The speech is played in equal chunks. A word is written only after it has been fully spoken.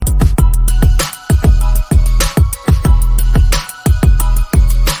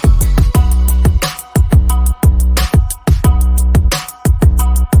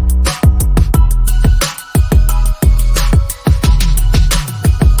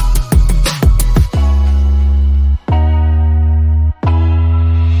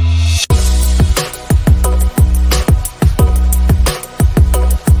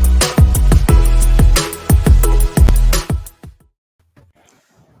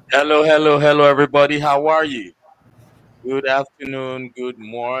Hello, hello, hello, everybody. How are you? Good afternoon, good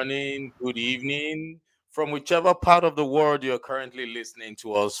morning, good evening, from whichever part of the world you're currently listening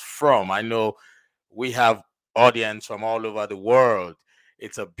to us from. I know we have audience from all over the world.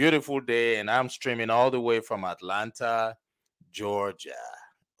 It's a beautiful day, and I'm streaming all the way from Atlanta, Georgia.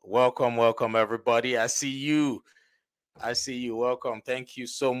 Welcome, welcome, everybody. I see you. I see you. Welcome. Thank you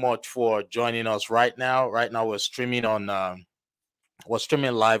so much for joining us right now. Right now, we're streaming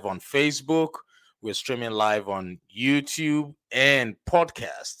live on Facebook. We're streaming live on YouTube and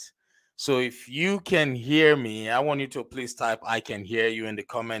podcast. So if you can hear me, I want you to please type I can hear you in the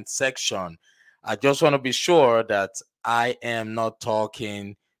comment section. I just want to be sure that I am not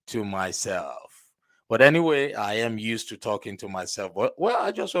talking to myself. But anyway, I am used to talking to myself. Well,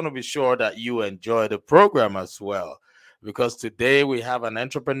 I just want to be sure that you enjoy the program as well. Because today we have an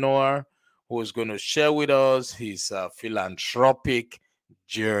entrepreneur who is going to share with us his philanthropic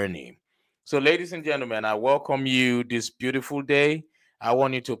journey. So, ladies and gentlemen, I welcome you this beautiful day. I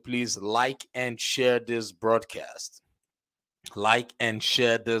want you to please like and share this broadcast. Like and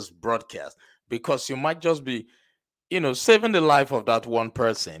share this broadcast because you might just be, saving the life of that one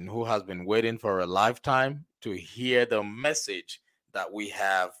person who has been waiting for a lifetime to hear the message that we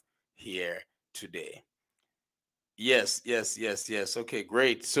have here today. Yes, yes, yes, yes. Okay,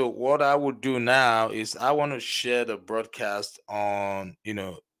 great. So what I would do now is I want to share the broadcast on,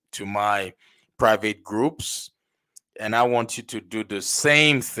 to my private groups, and I want you to do the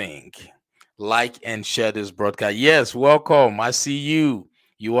same thing. Like and share this broadcast. Yes, welcome. I see you.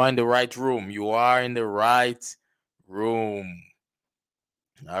 You are in the right room. You are in the right room.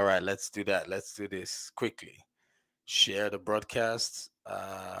 All right, let's do that. Let's do this quickly. Share the broadcast.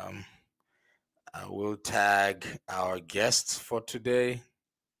 I will tag our guests for today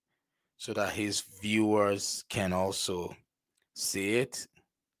so that his viewers can also see it.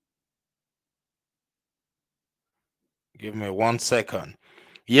 Give me 1 second.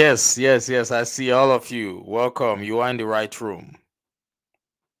 Yes, yes, yes. I see all of you. Welcome. You are in the right room.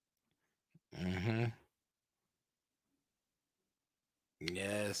 hmm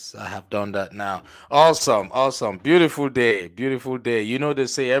Yes, I have done that now. Awesome, awesome. Beautiful day, beautiful day. You know, they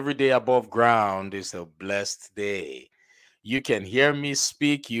say every day above ground is a blessed day. You can hear me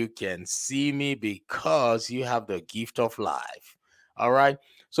speak, you can see me because you have the gift of life. All right.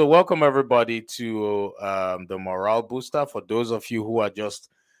 So, welcome everybody to the Morale Booster. For those of you who are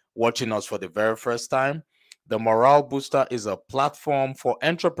just watching us for the very first time, the Morale Booster is a platform for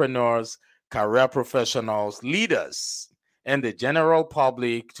entrepreneurs, career professionals, leaders, and the general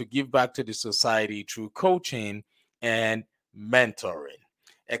public to give back to the society through coaching and mentoring.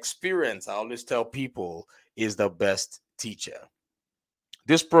 Experience, I always tell people, is the best teacher.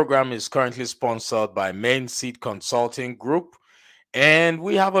 This program is currently sponsored by Main Seed Consulting Group, and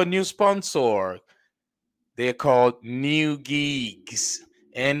we have a new sponsor. They're called New Gigs,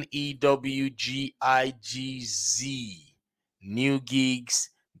 NEWGIGZ,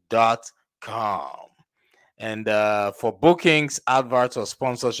 newgigs.com. And for bookings, adverts, or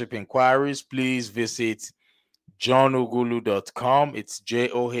sponsorship inquiries, please visit johnughulu.com. It's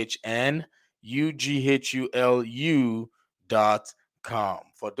JOHNUGHULU.com.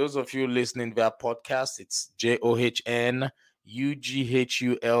 For those of you listening via podcast, it's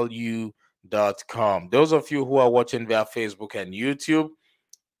JOHNUGHULU.com. Those of you who are watching via Facebook and YouTube,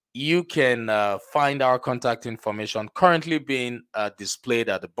 you can find our contact information currently being displayed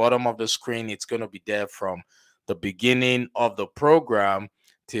at the bottom of the screen. It's going to be there from the beginning of the program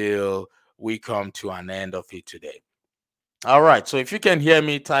till we come to an end of it today. All right. So if you can hear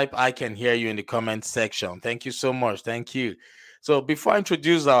me, type I can hear you in the comment section. Thank you so much. Thank you. So before I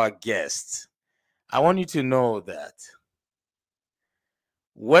introduce our guest, I want you to know that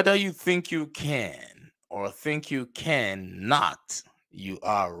whether you think you can or think you cannot, you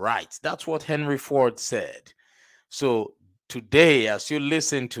are right. That's what Henry Ford said. So today, as you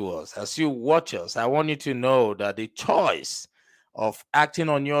listen to us, as you watch us, I want you to know that the choice of acting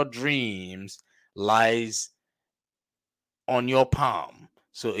on your dreams lies on your palm.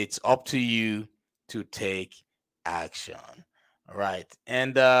 So it's up to you to take action. All right.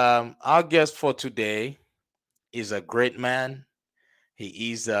 And our guest for today is a great man.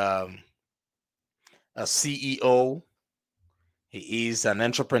 He is a CEO, he is an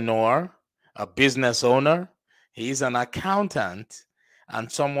entrepreneur, a business owner, he is an accountant, and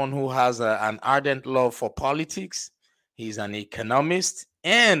someone who has an ardent love for politics. He's an economist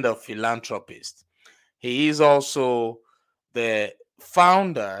and a philanthropist. He is also the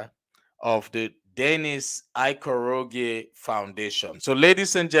founder of the Dennis Aikoriogie Foundation. So,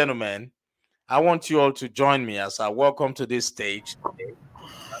 ladies and gentlemen, I want you all to join me as I welcome to this stage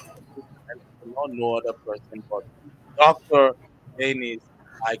And I do not know other person but Dr. Dennis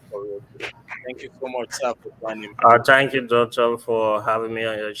Aikoriogie. Thank you so much, sir, for joining me. Thank you, Doctor, for having me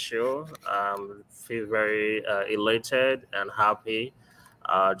on your show. Feel very elated and happy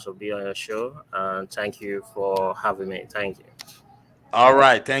to be on your show. And thank you for having me. Thank you. All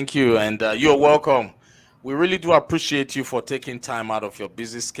right, thank you, and you're welcome. We really do appreciate you for taking time out of your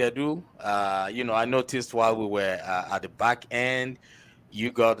busy schedule. I noticed while we were at the back end, you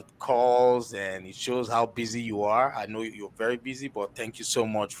got calls, and it shows how busy you are. I know you're very busy, but thank you so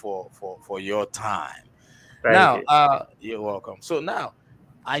much for your time. Thank Now, you. you're welcome. So now,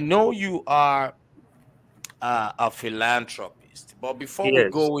 I know you are a philanthropist. But before we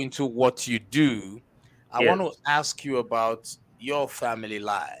Yes. go into what you do, I want to Yes. ask you about your family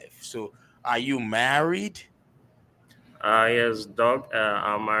life. So, are you married? Yes, Doc.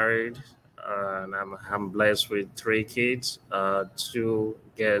 I'm married, and I'm blessed with three kids, two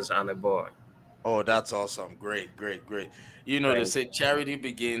girls and a boy. Oh, that's awesome. Great, great, great. They Thank say you. charity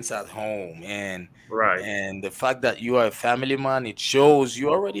begins at home, Right. and the fact that you are a family man, it shows you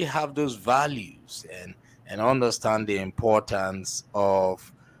already have those values and understand the importance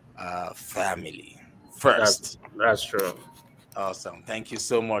of family That's first. that's true. Awesome. Thank you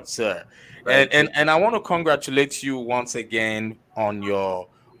so much, sir. And Thank and you. and I want to congratulate you once again on your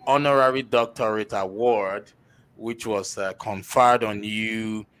honorary doctorate award, which was conferred on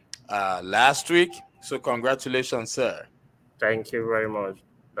you last week. So congratulations, sir. Thank you very much,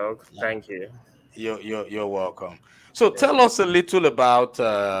 Doc. Yeah. Thank you. You're welcome. So Yeah. tell us a little about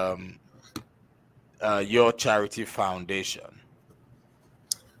your charity foundation.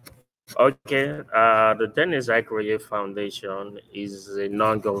 Okay, the Dennis Aikoriogie Foundation is a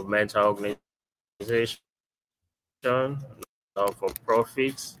non-governmental organization, not for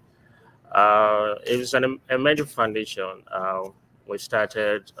profits. It's an emerging foundation. We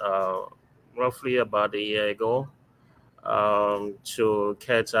started roughly about a year ago to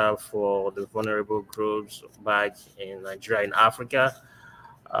cater for the vulnerable groups back in Nigeria, in Africa,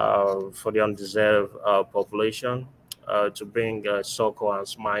 for the undeserved population, to bring succor and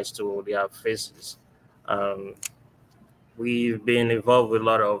smiles to their faces. Um, we've been involved with a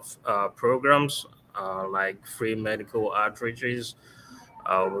lot of programs like free medical outreaches.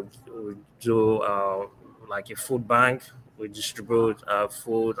 We do like a food bank. We distribute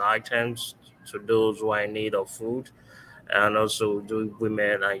food items to those who are in need of food, and also do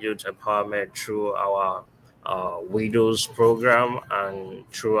women and youth empowerment through our widows program and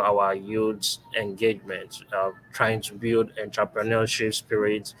through our youth engagement, trying to build entrepreneurship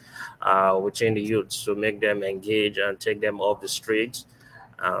spirit within the youth to make them engage and take them off the streets,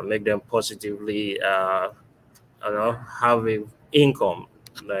 make them positively, have a income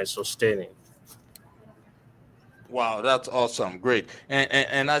that is sustaining. Wow, that's awesome. Great.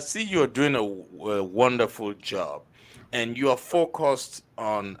 And I see you're doing a wonderful job. And you are focused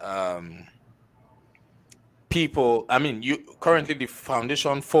on people. I mean, you currently the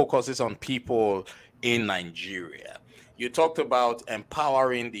foundation focuses on people in Nigeria. You talked about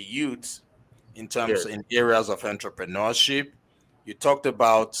empowering the youth Yes, in areas of entrepreneurship. You talked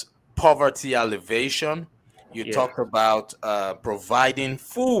about poverty elevation. You yes, talked about providing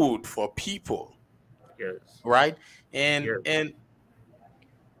food for people, yes, right? And yes, and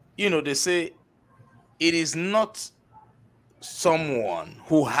they say it is not someone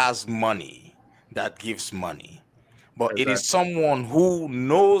who has money that gives money, but it is exactly. someone who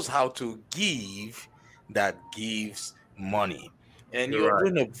knows how to give that gives money. And You're you're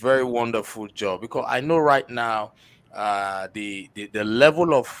right, doing a very wonderful job because I know right now the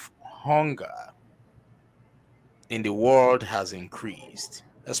level of hunger in the world has increased,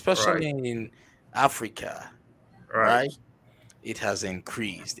 right, especially in Africa, right. right? It has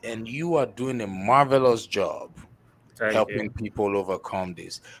increased, and you are doing a marvelous job Thank you. helping people overcome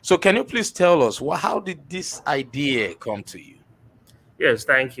this. So, can you please tell us how did this idea come to you? Yes,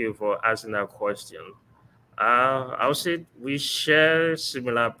 thank you for asking that question. I would say we share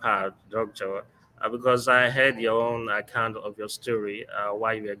similar path, Doctor, because I heard your own account of your story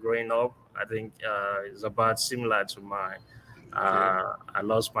while you were growing up. I think it's about similar to mine. Okay. I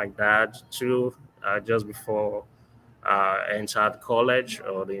lost my dad too just before I entered college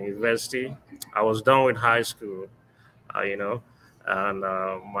or the university. I was done with high school, you know, and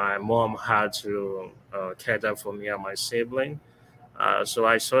my mom had to cater for me and my sibling. So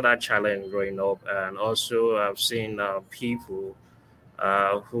I saw that challenge growing up, and also I've seen people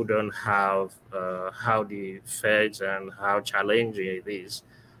who don't have how the feds and how challenging it is.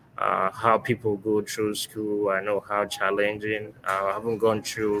 How people go through school, I know how challenging. I haven't gone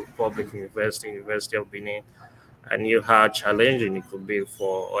through public university, University of Benin, I knew how challenging it could be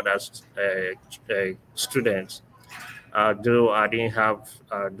for other students. Though I didn't have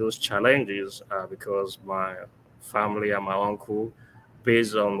those challenges because my family and my uncle,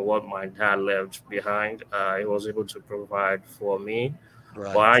 based on what my dad left behind, he was able to provide for me.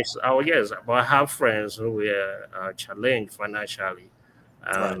 But Right. yes, but I have friends who were challenged financially,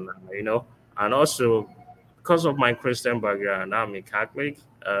 Right. and and also because of my Christian background, I'm a Catholic.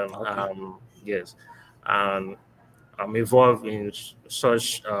 Okay. Yes, and I'm involved in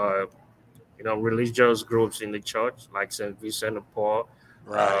such religious groups in the church, like St. Vincent de Paul.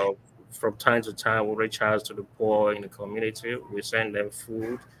 Uh, Right. from time to time, we reach out to the poor in the community. We send them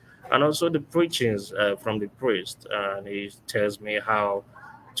food, and also the preachings from the priest. And he tells me how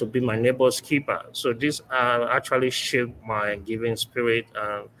to be my neighbor's keeper. So this actually shaped my giving spirit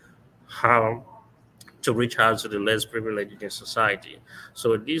and how to reach out to the less privileged in society.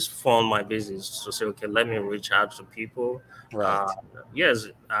 So this formed my business to say, okay, let me reach out to people. Uh, Right. yes,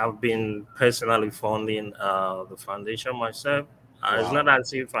 I've been personally funding the foundation myself. It's not Wow.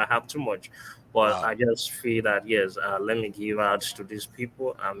 as if I have too much, but Wow. I just feel that yes, let me give out to these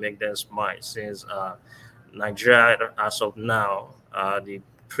people and make them smile. Since Nigeria, as of now, the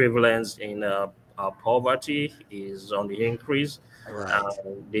prevalence in poverty is on the increase. uh,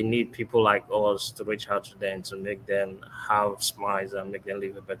 Right. they need people like us to reach out to them to make them have smiles and make them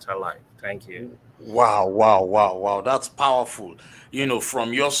live a better life. Thank you. Wow. Wow. Wow. Wow. That's powerful.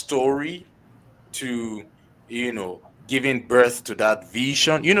 From your story to, giving birth to that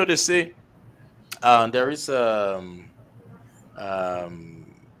vision. They say there is um,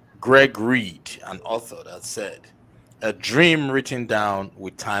 Greg Reed, an author, that said, a dream written down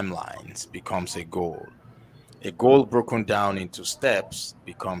with timelines becomes a goal. A goal broken down into steps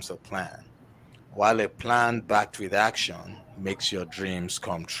becomes a plan, while a plan backed with action makes your dreams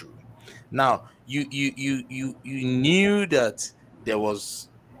come true. Now, you knew that there was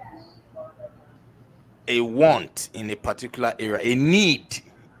a want in a particular area, a need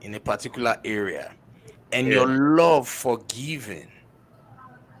in a particular area, and Yeah. your love for giving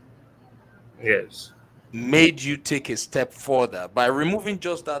Yes. made you take a step further by removing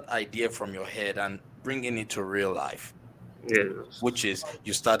just that idea from your head and bringing it to real life, Yes. which is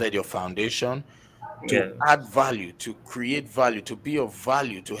you started your foundation to Yeah. add value, to create value, to be of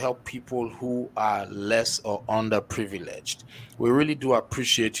value, to help people who are less or underprivileged. We really do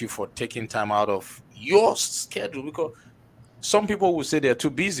appreciate you for taking time out of your schedule, because some people will say they're too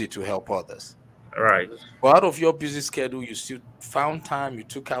busy to help others. Right. But out of your busy schedule, you still found time, you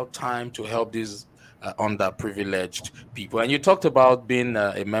took out time to help these underprivileged people. And you talked about being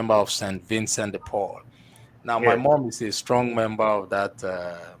a member of St. Vincent de Paul. Now, my Yeah. mom is a strong member of that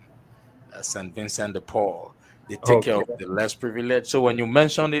St. Vincent de Paul. They take care Okay. of the less privileged. So when you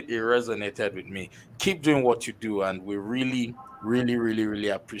mentioned it, it resonated with me. Keep doing what you do, and we really, really, really, really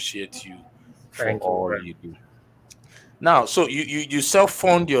appreciate you for Thank you all very you do. Now, so you self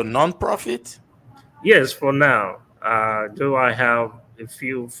fund your nonprofit. Yes, for now. Do I have a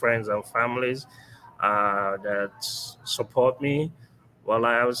few friends and families that support me? Well,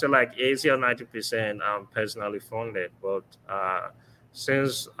 I would say like 80 or 90% I'm personally funded, but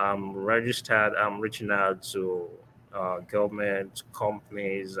since I'm registered, I'm reaching out to government,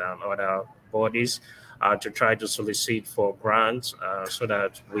 companies, and other bodies to try to solicit for grants so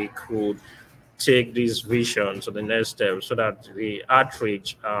that we could take this vision to the next step so that the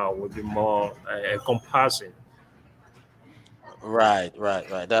outreach will be more encompassing. Right, right,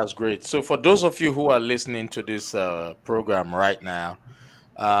 right. That's great. So for those of you who are listening to this program right now,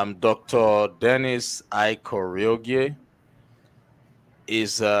 Dr. Dennis Aikoriogie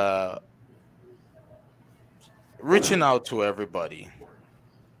is reaching out to everybody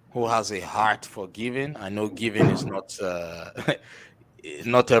who has a heart for giving. I know giving is not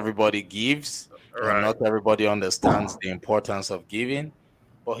not everybody gives, and Right, not everybody understands the importance of giving.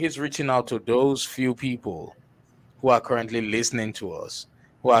 But he's reaching out to those few people who are currently listening to us,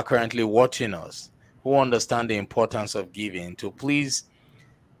 who are currently watching us, who understand the importance of giving, to please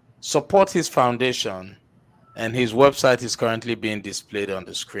support his foundation. And his website is currently being displayed on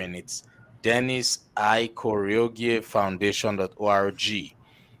the screen. It's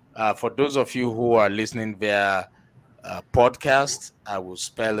DennisIKoriogeFoundation.org. For those of you who are listening via podcast, I will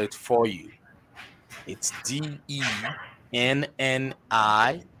spell it for you. It's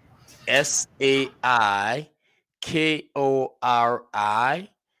DennisIKoriogie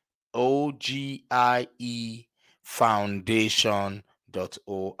Foundation.org.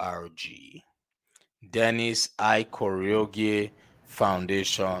 Dennis Aikoriogie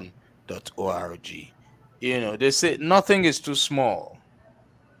Foundation.org. They say nothing is too small.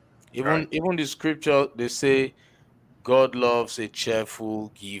 right, Even the scripture, they say God loves a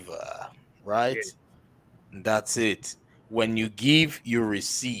cheerful giver, right? Yeah, That's it. When you give, you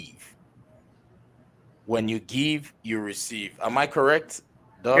receive. When you give, you receive. Am I correct,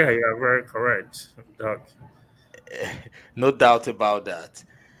 yeah, Doc? you are very correct, Doc. No doubt about that.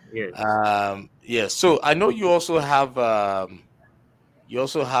 Yes, Yeah. So I know you also have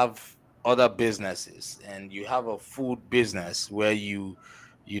other businesses, and you have a food business where you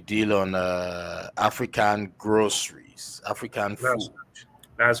deal on African groceries, African that's food.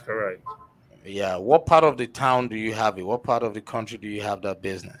 that's correct. Yeah. What part of the town do you have it? What part of the country do you have that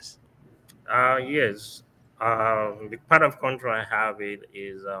business? Yes. The part of country I have it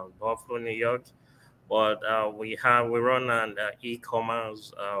is Buffalo, New York. But we run an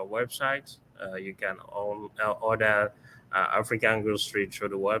e-commerce website. You can order African grocery through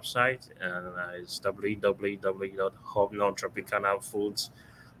the website, and it's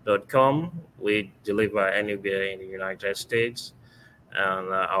www.hubnotropicalfoods.com. We deliver anywhere in the United States, and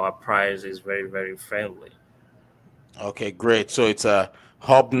our price is very very friendly. Okay, great. So it's a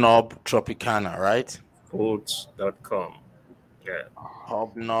Hobnob Tropicana, right? Foods.com. Yeah,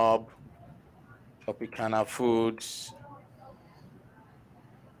 Hobnob Tropicana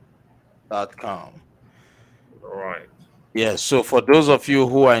Foods.com. right. Yes, so for those of you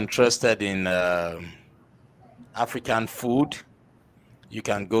who are interested in African food, you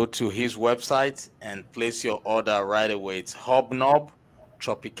can go to his website and place your order right away. It's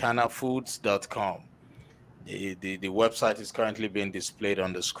hobnobtropicanafoods.com. The website is currently being displayed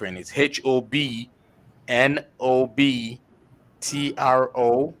on the screen. It's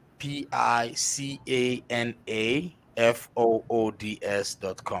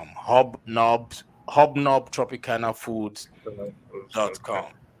HOBNOBTROPICANAFOODS.com. Hobnobtropicanafoods.com.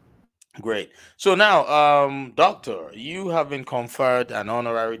 Great. So now, doctor, you have been conferred an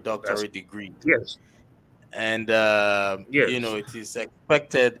honorary That's doctorate degree, yes, and yes, it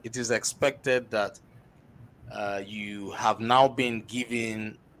is expected that you have now been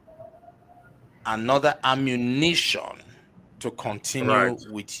given another ammunition to right. continue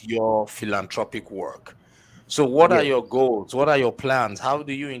with your philanthropic work. So, what are Yes. your goals? What are your plans? How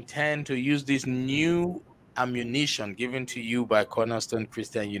do you intend to use this new ammunition given to you by Cornerstone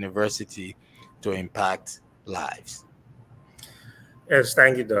Christian University to impact lives? Yes,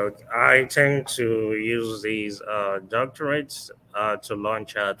 thank you, Doug. I tend to use these doctorates to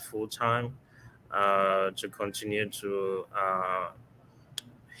launch out full time, to continue to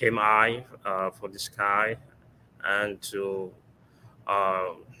aim high for the sky, and to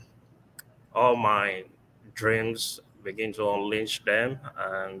uh, all my dreams begin to unleash them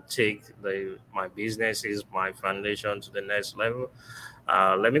and take my businesses, my foundation to the next level.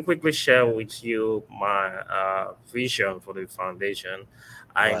 Let me quickly share with you my vision for the foundation.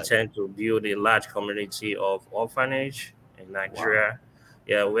 I Right. intend to build a large community of orphanage in Wow. Nigeria,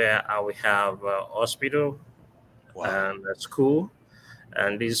 yeah, where I will have a hospital Wow. and a school.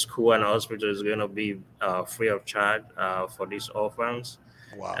 And this school and hospital is going to be free of charge for these orphans.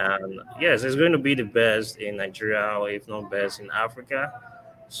 Wow. And yes, it's going to be the best in Nigeria, or if not best in Africa.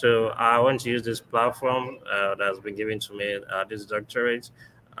 So I want to use this platform that's been given to me, this doctorate,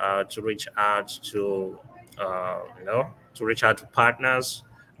 to reach out to, to reach out to partners,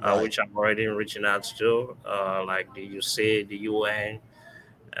 Right. which I'm already reaching out to, like the UC, the UN,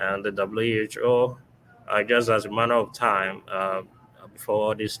 and the WHO. Just as a matter of time, before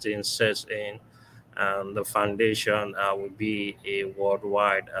all these things sets in, and the foundation will be a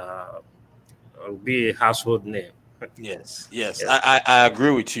worldwide, will be a household name. Yes. Yes. Yes, I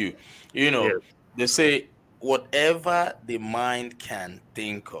agree with you. You know, yes, they say whatever the mind can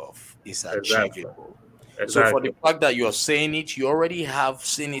think of is exactly, achievable. So for the exactly. fact that you're saying it, you already have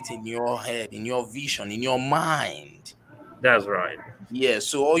seen it in your head, in your vision, in your mind. That's right. Yeah.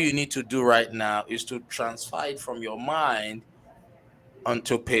 So all you need to do right now is to transfer it from your mind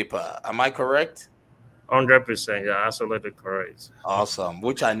onto paper. Am I correct? 100%. You're absolutely correct. Awesome,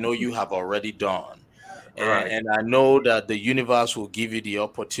 which I know you have already done. And, Right. and I know that the universe will give you the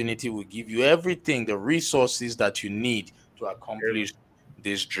opportunity, will give you everything, the resources that you need to Yes, accomplish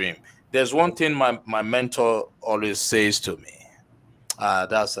this dream. There's one thing my mentor always says to me.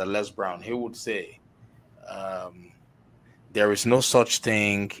 That's Les Brown. He would say, um, there is no such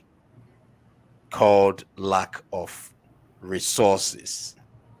thing called lack of resources.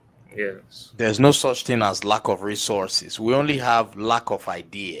 yes. There's no such thing as lack of resources. We only have lack of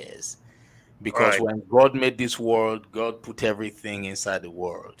ideas. Because Right. when God made this world, God put everything inside the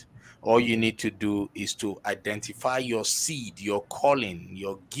world. All you need to do is to identify your seed, your calling,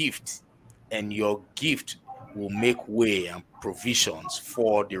 your gift, and your gift will make way and provisions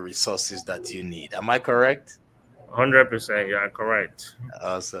for the resources that you need. Am I correct? 100%. You are correct.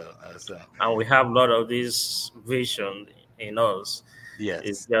 Awesome, awesome. And we have a lot of this vision in us. It's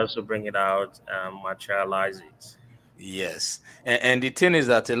Yes, just to bring it out and materialize it. yes. And the thing is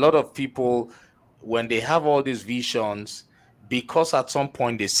that a lot of people, when they have all these visions, because at some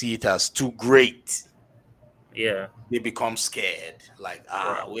point they see it as too great, Yeah. they become scared. Like,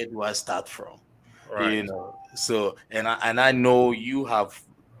 Right. where do I start from? You Right. know. So, and I know you have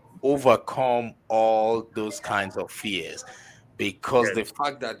overcome all those kinds of fears because the Yes.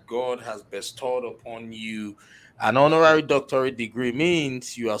 fact that God has bestowed upon you an honorary doctorate degree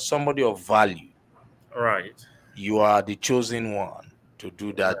means you are somebody of value. Right. You are the chosen one to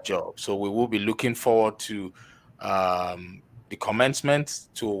do that Amen. job. So we will be looking forward to the commencement,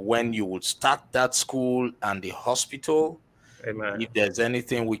 to when you would start that school and the hospital. Amen. If there's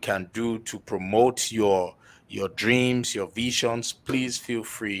anything we can do to promote your dreams, your visions, please feel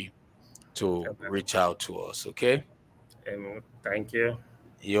free to Amen. reach out to us. Okay, Amen. Thank you.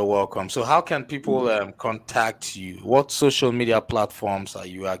 you're welcome. So how can people contact you? What social media platforms are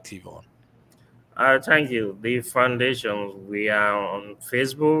you active on? Thank you. The foundation, we are on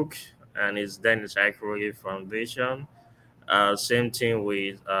Facebook, and it's Dennis Aikoriogie Foundation. Same thing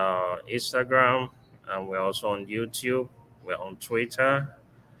with Instagram, and we're also on YouTube. We're on Twitter.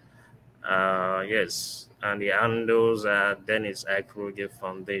 Yes, and the handles are Dennis Aikoriogie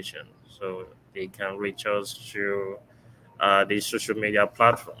Foundation. So they can reach us through the social media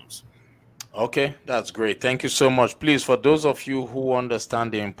platforms. Okay, that's great. Thank you so much. Please, for those of you who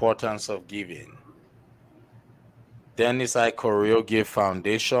understand the importance of giving, Dennis Aikoriogie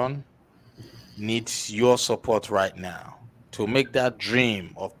Foundation needs your support right now to make that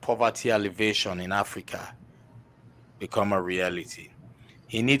dream of poverty alleviation in Africa become a reality.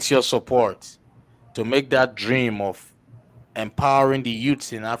 He needs your support to make that dream of empowering the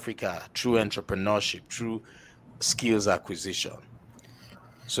youths in Africa through entrepreneurship, through skills acquisition.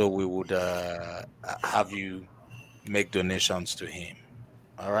 So we would have you make donations to him.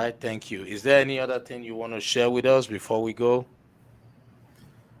 All right, thank you. Is there any other thing you want to share with us before we go?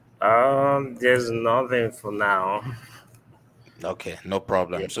 There's nothing for now. Okay, no Yeah,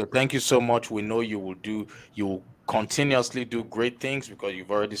 problem. So thank you so much. We know you will continuously do great things because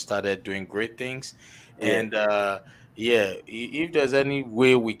you've already started doing great things. yeah, And yeah, if there's any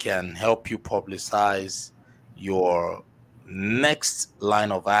way we can help you publicize your next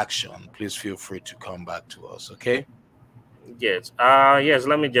line of action, please feel free to come back to us. Okay. yes. Yes.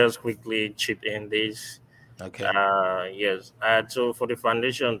 Let me just quickly chip in this. Okay. Yes. So for the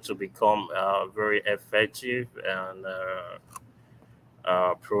foundation to become very effective and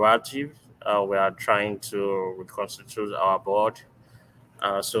proactive, we are trying to reconstitute our board.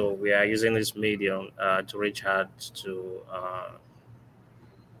 So we are using this medium to reach out to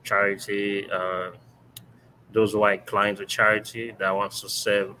charity, those who are inclined to charity that wants to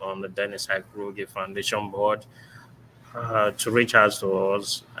serve on the Dennis Hakurugi Foundation board, to reach out to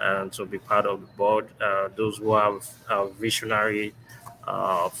us and to be part of the board. Those who have visionary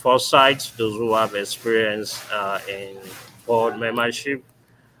foresight, those who have experience in board membership,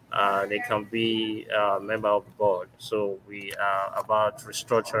 they can be a member of the board. So we are about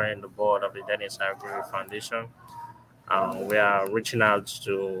restructuring the board of the Dennis Agri Foundation. We are reaching out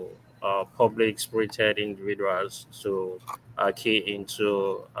to public spirited individuals to key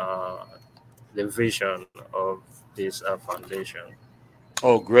into the vision of this foundation.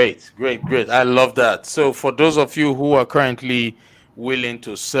 Oh, great, great, great. I love that. So, for those of you who are currently willing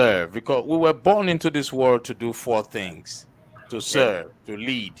to serve, because we were born into this world to do four things: to Yeah, serve, to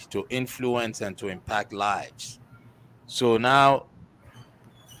lead, to influence, and to impact lives. So now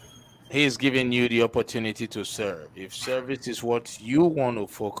he's giving you the opportunity to serve. If service is what you want to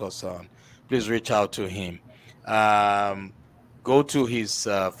focus on, please reach out to him. Um, go to his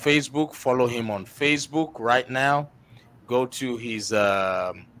Facebook, follow him on Facebook right now. Go to his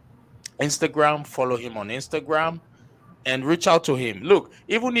Instagram, follow him on Instagram, and reach out to him. Look,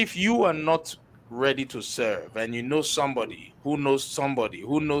 even if you are not ready to serve and you know somebody who knows somebody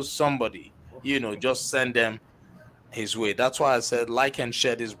who knows somebody, just send them his way. That's why I said like and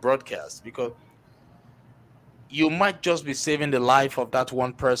share this broadcast, because you might just be saving the life of that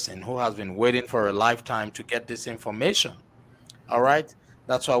one person who has been waiting for a lifetime to get this information. All right.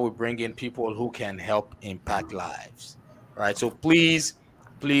 That's why we bring in people who can help impact lives. All right. So please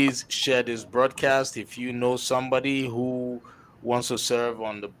share this broadcast. If you know somebody who wants to serve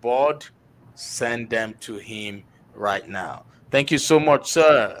on the board, send them to him right now. Thank you so much,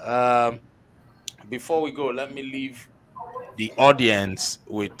 sir. Before we go, let me leave the audience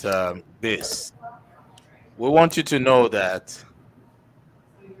with this. We want you to know that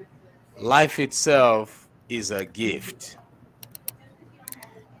life itself is a gift.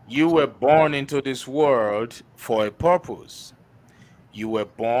 You were born into this world for a purpose. You were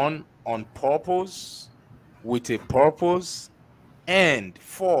born on purpose, with a purpose, and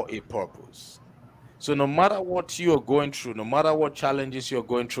for a purpose. So, no matter what you're going through, no matter what challenges you're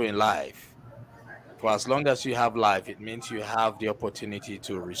going through in life, for as long as you have life, it means you have the opportunity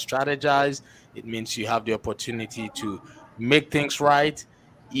to re strategize. It means you have the opportunity to make things right.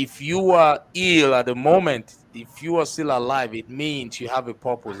 If you are ill at the moment, if you are still alive, it means you have a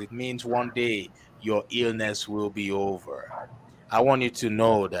purpose. It means one day your illness will be over. I want you to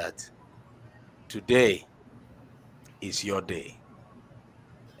know that today is your day,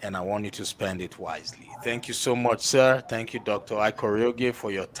 and I want you to spend it wisely. Thank you so much, sir. Thank you, Dr. Aikoriogie,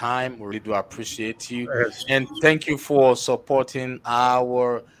 for your time. We really do appreciate you. Yes. And thank you for supporting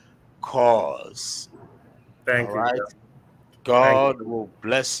our cause. All Thank you, right. John. Thank God you. will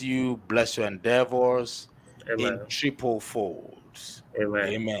bless your endeavors in Amen. triple folds. Amen.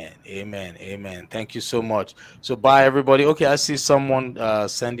 Amen. Amen. Amen. Thank you so much. So bye everybody. Okay, I see someone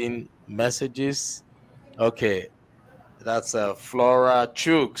sending messages. Okay, that's Flora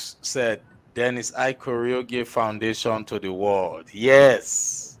Chooks said Dennis Aikoriogie Foundation to the world.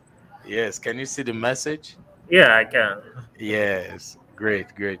 Yes. Yes. Can you see the message? Yeah, I can. Yes.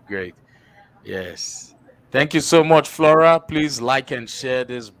 Great, great, great. Yes. Thank you so much, Flora. Please like and share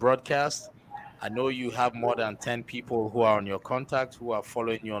this broadcast. I know you have more than 10 people who are on your contact, who are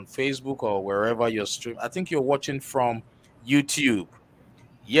following you on Facebook or wherever you're streaming. I think you're watching from YouTube.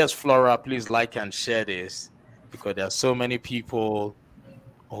 Yes, Flora, please like and share this because there are so many people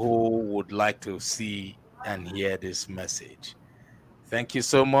who would like to see and hear this message. Thank you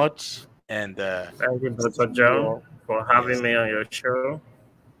so much. And Thank you, Dr. see you John, all. for having Yes. me on your show.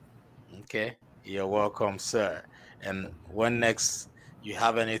 Okay. You're welcome, sir. And when next you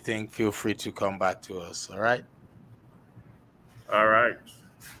have anything, feel free to come back to us. All right. All right.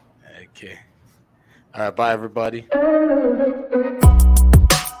 Okay. All right. Bye, everybody.